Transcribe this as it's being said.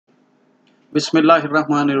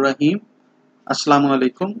Bismillahirrahmanirrahim. Assalamu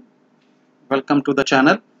alaikum. Welcome to the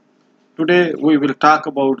channel. Today we will talk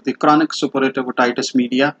about the chronic suppurative otitis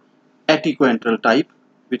media Atticoantral type,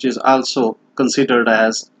 which is also considered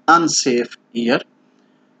as unsafe ear.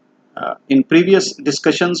 In previous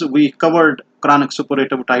discussions we covered chronic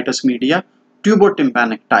suppurative otitis media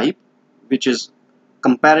tubotympanic type, which is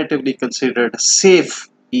comparatively considered safe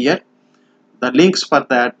ear. The links for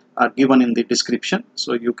that are given in the description,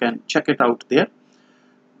 so you can check it out there.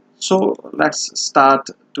 So let's start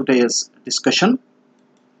today's discussion.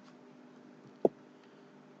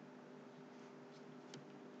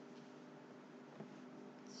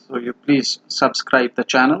 So you please subscribe the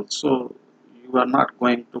channel so you are not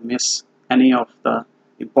going to miss any of the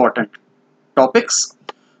important topics.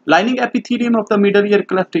 Lining epithelium of the middle ear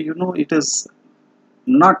cleft, it is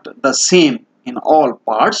not the same in all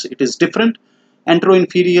parts. It is different.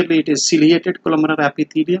 Anteroinferiorly it is ciliated columnar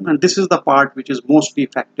epithelium, and this is the part which is mostly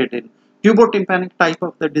affected in tubotympanic type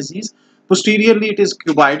of the disease. Posteriorly it is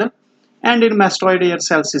cuboidal, and in mastoid ear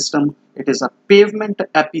cell system it is a pavement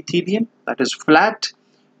epithelium, that is flat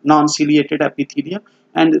non-ciliated epithelium,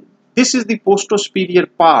 and this is the posterior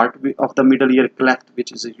part of the middle ear cleft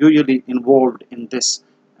which is usually involved in this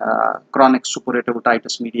chronic suppurative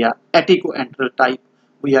otitis media Atticoantral type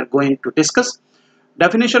we are going to discuss.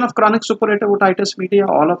 Definition of chronic suppurative otitis media,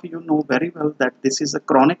 all of you know very well that this is a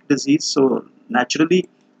chronic disease, so naturally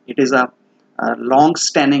it is a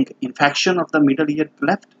long-standing infection of the middle ear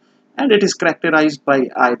cleft, and it is characterized by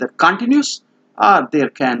either continuous or there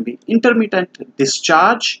can be intermittent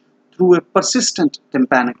discharge through a persistent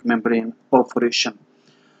tympanic membrane perforation.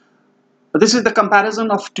 This is the comparison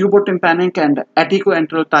of tubotympanic and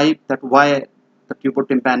Atticoantral type, that why the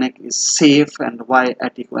tubotympanic is safe and why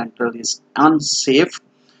Atticoantral is unsafe.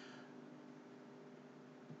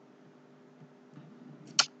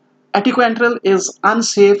 Atticoantral is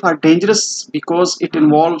unsafe or dangerous because it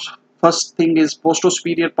involves, first thing is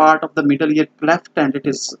posterior part of the middle ear cleft, and it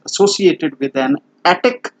is associated with an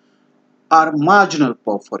attic or marginal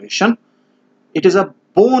perforation. It is a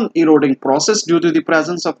bone eroding process due to the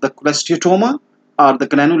presence of the cholesteatoma or the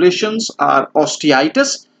granulations or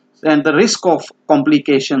osteitis, and the risk of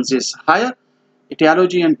complications is higher.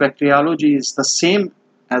 Etiology and bacteriology is the same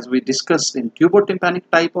as we discussed in tubotympanic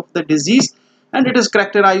type of the disease, and it is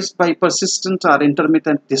characterized by persistent or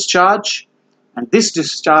intermittent discharge, and this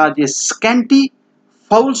discharge is scanty,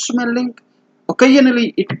 foul smelling.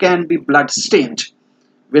 Occasionally it can be blood stained.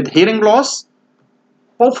 With hearing loss,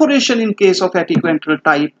 perforation in case of Atticoantral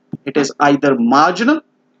type, it is either marginal,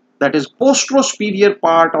 that is posterior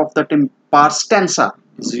part of the pars tensa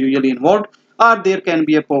is usually involved, or there can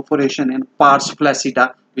be a perforation in pars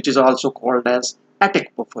flaccida, which is also called as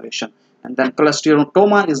attic perforation. And then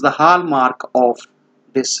cholesteatoma is the hallmark of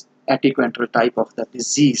this Atticoantral type of the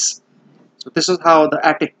disease. So this is how the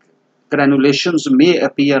attic granulations may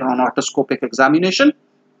appear on otoscopic examination.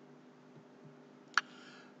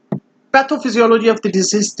 Pathophysiology of the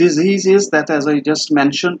disease is that, as I just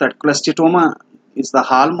mentioned, that cholesteatoma is the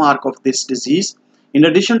hallmark of this disease. In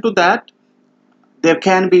addition to that, there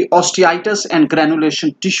can be osteitis and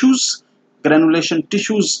granulation tissues. Granulation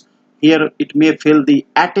tissues, here it may fill the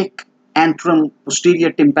attic, antrum,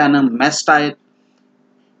 posterior tympanum, mastoid,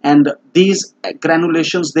 and these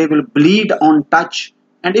granulations, they will bleed on touch,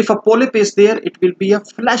 and if a polyp is there, it will be a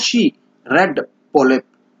fleshy red polyp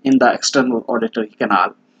in the external auditory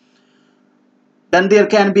canal. Then there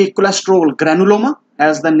can be cholesterol granuloma,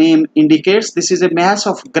 as the name indicates. This is a mass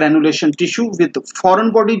of granulation tissue with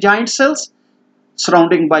foreign body giant cells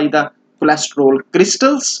surrounding by the cholesterol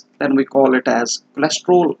crystals. Then we call it as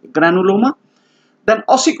cholesterol granuloma. Then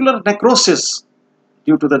ossicular necrosis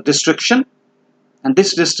due to the destruction, and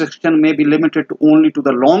this destruction may be limited only to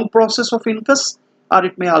the long process of incus, or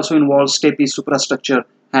it may also involve stapes suprastructure,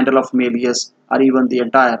 handle of Malleus, or even the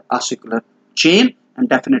entire ossicular chain, and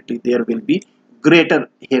definitely there will be greater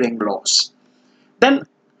hearing loss. Then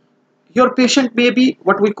your patient may be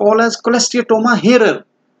what we call as cholesteatoma hearer.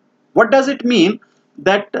 What does it mean?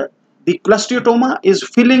 That the cholesteatoma is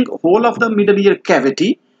filling whole of the middle ear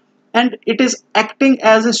cavity, and it is acting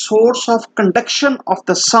as a source of conduction of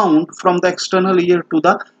the sound from the external ear to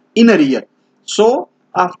the inner ear. So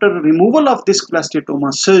after removal of this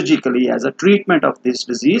cholesteatoma surgically as a treatment of this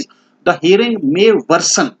disease, the hearing may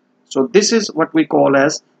worsen. So this is what we call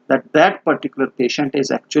as that particular patient is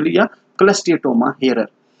actually a cholesteatoma hearer.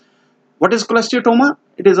 What is cholesteatoma?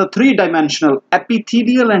 It is a three-dimensional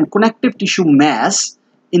epithelial and connective tissue mass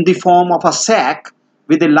in the form of a sac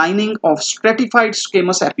with a lining of stratified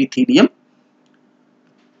squamous epithelium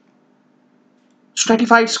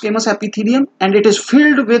stratified squamous epithelium, and it is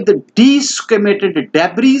filled with desquamated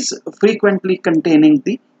debris frequently containing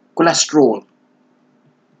the cholesterol.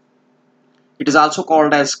 It is also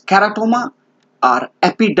called as keratoma or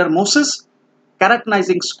epidermosis.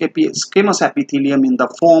 Keratinizing squamous epithelium in the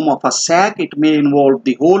form of a sac. It may involve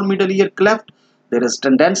the whole middle ear cleft. There is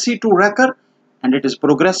tendency to recur, and it is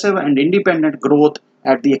progressive and independent growth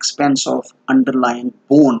at the expense of underlying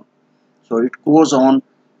bone. So it goes on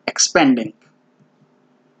expanding.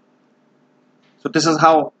 So this is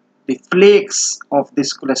how the flakes of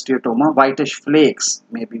this cholesteatoma, whitish flakes,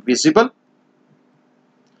 may be visible.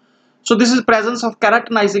 So this is presence of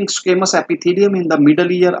keratinizing squamous epithelium in the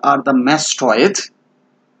middle ear or the mastoid,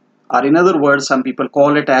 or in other words, some people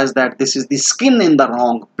call it as that this is the skin in the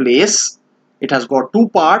wrong place. It has got two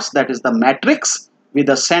parts, that is the matrix with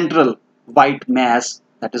a central white mass,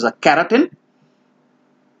 that is a keratin.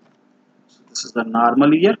 So this is the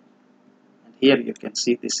normal ear, and here you can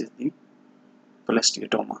see this is the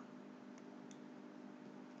cholesteatoma.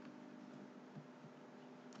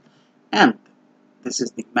 And this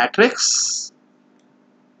is the matrix,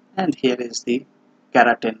 and here is the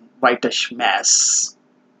keratin whitish mass.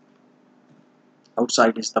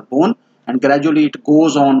 Outside is the bone, and gradually it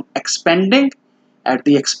goes on expanding at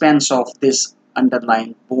the expense of this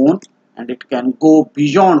underlying bone, and it can go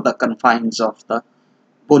beyond the confines of the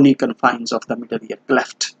bony confines of the middle ear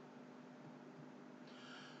cleft.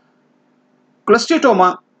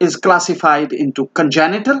 Cholesteatoma is classified into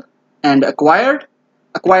congenital and acquired.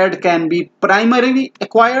 Acquired can be primarily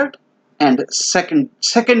acquired and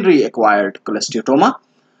secondary acquired cholesteatoma.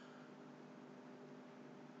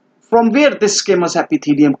 From where this squamous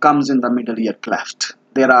epithelium comes in the middle ear cleft,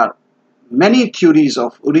 there are many theories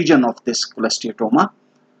of origin of this cholesteatoma.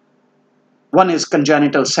 One is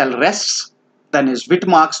congenital cell rests, then is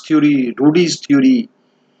Whitmark's theory, Rudy's theory,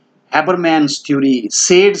 Haberman's theory,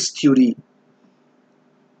 Sade's theory.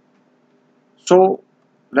 So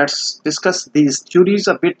let's discuss these theories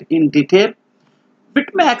a bit in detail.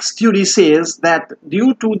 Whitmark's theory says that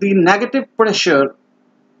due to the negative pressure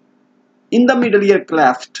in the middle ear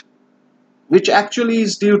cleft, which actually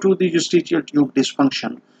is due to the justitial tube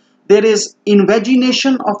dysfunction, there is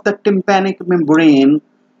invagination of the tympanic membrane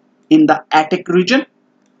in the attic region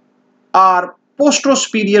or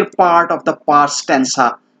posterior part of the pars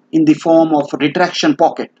tensa in the form of retraction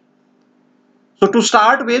pocket. So to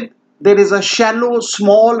start with, there is a shallow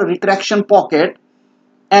small retraction pocket,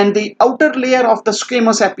 and the outer layer of the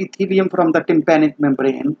squamous epithelium from the tympanic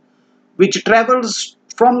membrane, which travels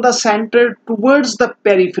from the center towards the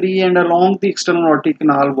periphery and along the external aortic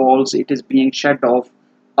canal walls, it is being shed off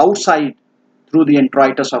outside through the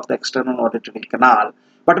introitus of the external auditory canal.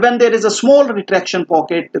 But when there is a small retraction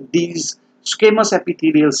pocket, these squamous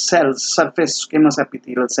epithelial cells, surface squamous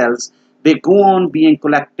epithelial cells, they go on being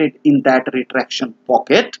collected in that retraction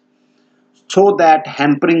pocket, so that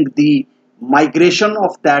hampering the migration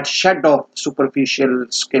of that shed off superficial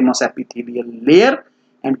squamous epithelial layer,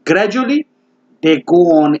 and gradually they go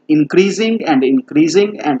on increasing,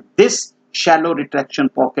 and this shallow retraction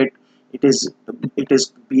pocket, it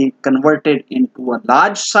is being converted into a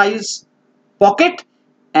large size pocket,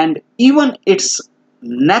 and even its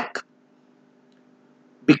neck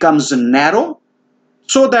becomes narrow,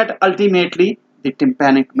 so that ultimately the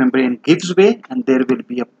tympanic membrane gives way and there will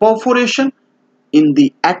be a perforation in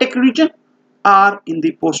the attic region or in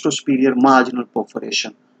the posterior marginal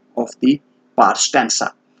perforation of the pars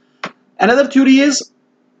tensa. Another theory is,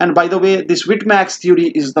 and by the way, this Whitmark's theory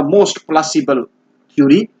is the most plausible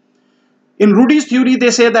theory. In Rudy's theory,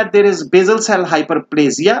 they say that there is basal cell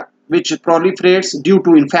hyperplasia which proliferates due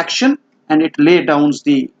to infection, and it lays down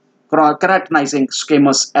the keratinizing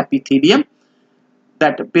squamous epithelium.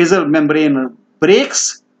 That basal membrane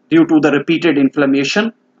breaks due to the repeated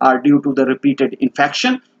inflammation or due to the repeated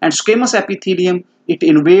infection, and squamous epithelium, it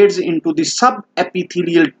invades into the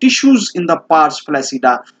subepithelial tissues in the pars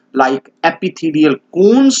flaccida like epithelial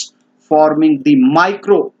cones, forming the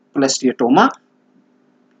microcholesteatoma.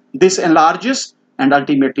 This enlarges and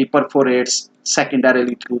ultimately perforates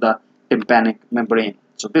secondarily through the tympanic membrane.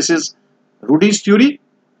 So this is Rudy's theory.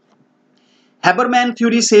 Haberman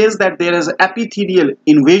theory says that there is epithelial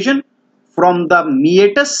invasion from the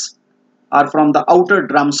meatus or from the outer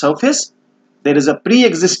drum surface. There is a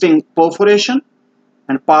pre-existing perforation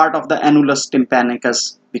and part of the annulus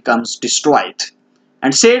tympanicus becomes destroyed.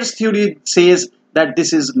 And Sade's theory says that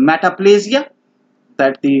this is metaplasia,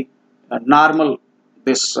 that the normal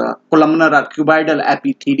columnar or cuboidal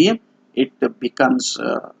epithelium, it becomes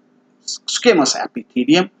squamous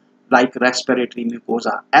epithelium like respiratory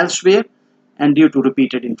mucosa elsewhere, and due to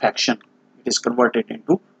repeated infection it is converted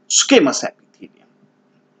into squamous epithelium.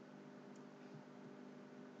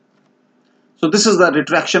 So this is the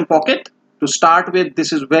retraction pocket. To start with,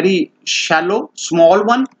 this is very shallow, small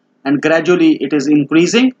one, and gradually it is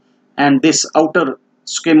increasing, and this outer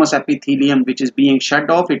squamous epithelium which is being shed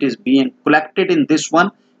off, it is being collected in this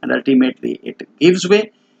one, and ultimately it gives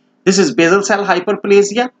way. This is basal cell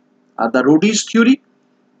hyperplasia, the Roddy's theory,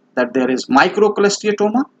 that there is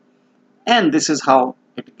microcholesteatoma, and this is how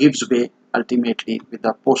it gives way ultimately with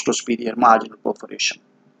the posterior marginal perforation.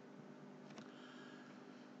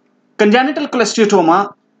 Congenital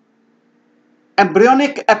cholesteatoma.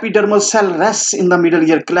 Embryonic epidermal cell rests in the middle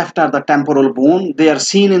ear cleft or the temporal bone. They are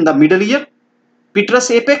seen in the middle ear, petrous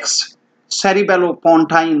apex,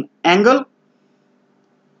 cerebellopontine angle.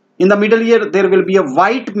 In the middle ear, there will be a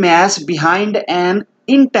white mass behind an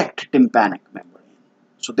intact tympanic membrane.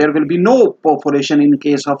 So there will be no perforation in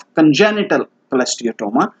case of congenital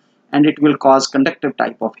cholesteatoma, and it will cause conductive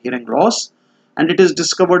type of hearing loss. And it is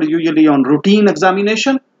discovered usually on routine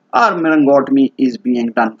examination, or meningotomy is being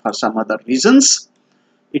done for some other reasons.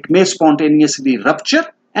 It may spontaneously rupture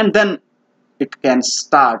and then it can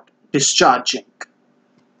start discharging.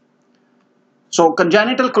 So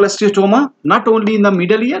congenital cholesteatoma, not only in the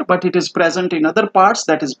middle ear, but it is present in other parts,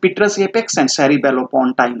 that is petrous apex and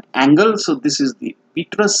cerebellopontine angle. So this is the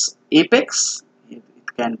petrous apex. It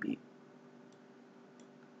can be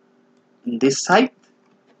in this side,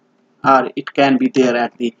 or it can be there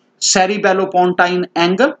at the cerebellopontine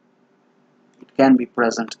angle. It can be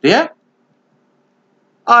present there,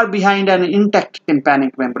 or behind an intact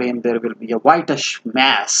tympanic membrane there will be a whitish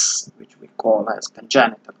mass which we call as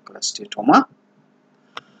congenital cholesteatoma.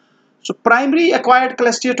 So primary acquired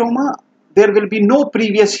cholesteatoma, there will be no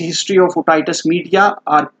previous history of otitis media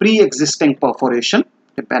or pre-existing perforation.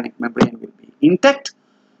 Tympanic membrane will be intact.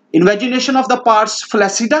 Invagination of the pars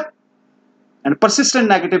flaccida and persistent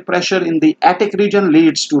negative pressure in the attic region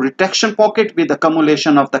leads to retraction pocket with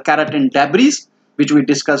accumulation of the keratin debris, which we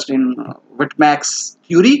discussed in Whitmack's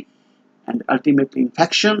theory, and ultimately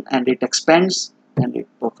infection, and it expands and it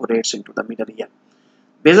perforates into the middle ear.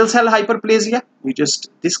 Basal cell hyperplasia, we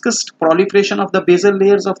just discussed proliferation of the basal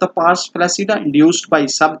layers of the pars flaccida induced by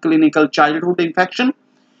subclinical childhood infection.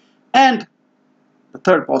 And the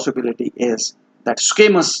third possibility is that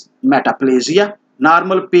squamous metaplasia.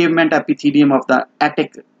 Normal pavement epithelium of the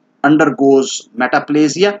attic undergoes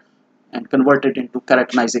metaplasia and converted into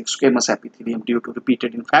keratinizing squamous epithelium due to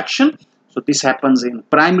repeated infection. So this happens in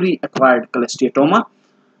primary acquired cholesteatoma.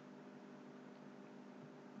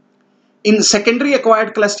 In secondary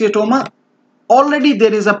acquired cholesteatoma, already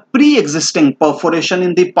there is a pre-existing perforation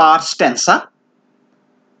in the pars tensa,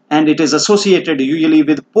 and it is associated usually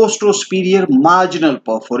with posterior marginal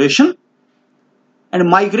perforation and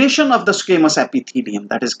migration of the squamous epithelium,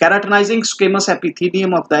 that is keratinizing squamous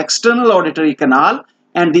epithelium of the external auditory canal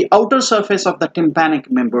and the outer surface of the tympanic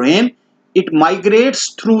membrane. It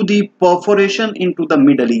migrates through the perforation into the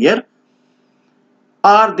middle ear,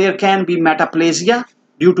 or there can be metaplasia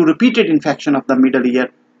due to repeated infection of the middle ear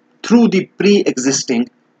through the pre-existing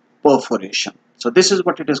perforation. So this is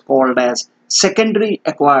what it is called as secondary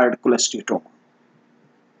acquired cholesteatoma.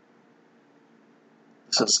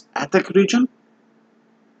 This is attic region,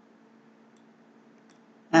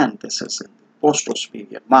 and this is in the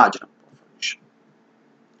posterior marginal perforation.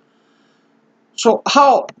 So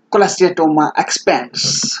how cholesteatoma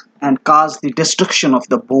expands and causes the destruction of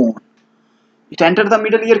the bone? It enters the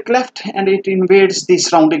middle ear cleft and it invades the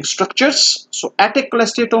surrounding structures. So attic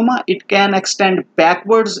cholesteatoma, it can extend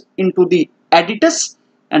backwards into the aditus,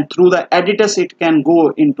 and through the aditus it can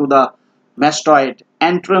go into the mastoid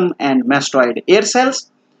antrum and mastoid air cells.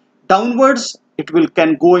 Downwards it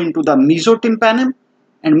can go into the mesotympanum,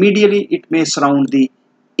 and medially it may surround the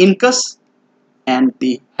incus and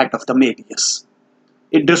the head of the medius.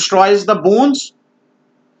 It destroys the bones,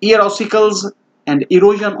 ear ossicles, and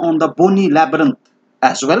erosion on the bony labyrinth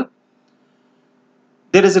as well.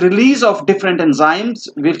 There is a release of different enzymes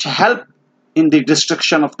which help in the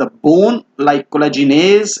destruction of the bone, like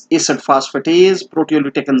collagenase, acid phosphatase,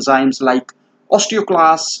 proteolytic enzymes like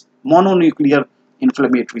osteoclast, mononuclear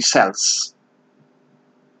inflammatory cells.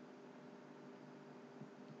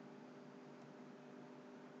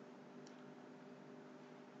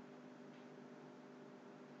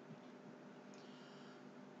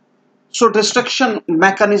 So destruction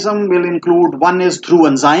mechanism will include, one is through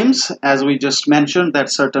enzymes, as we just mentioned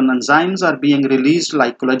that certain enzymes are being released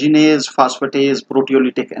like collagenase, phosphatase,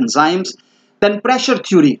 proteolytic enzymes. Then pressure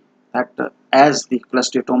theory, that as the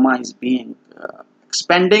cholesteatoma is being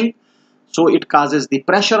expanding, so it causes the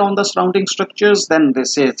pressure on the surrounding structures. Then they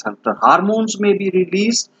say certain hormones may be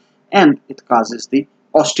released and it causes the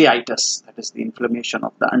osteitis, that is the inflammation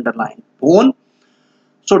of the underlying bone.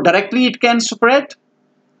 So directly it can spread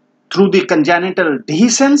through the congenital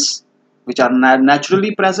dehiscence, which are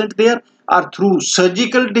naturally present there, or through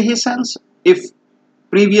surgical dehiscence. If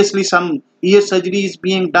previously some ear surgery is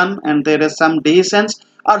being done and there is some dehiscence,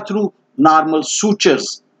 or through normal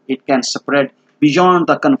sutures, it can spread beyond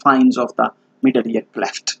the confines of the middle ear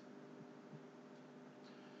cleft.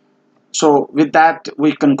 So with that,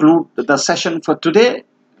 we conclude the session for today.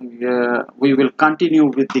 We will continue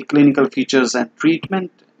with the clinical features and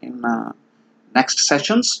treatment in next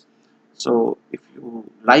sessions. So if you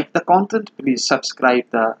like the content, please subscribe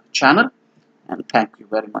the channel, and thank you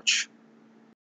very much.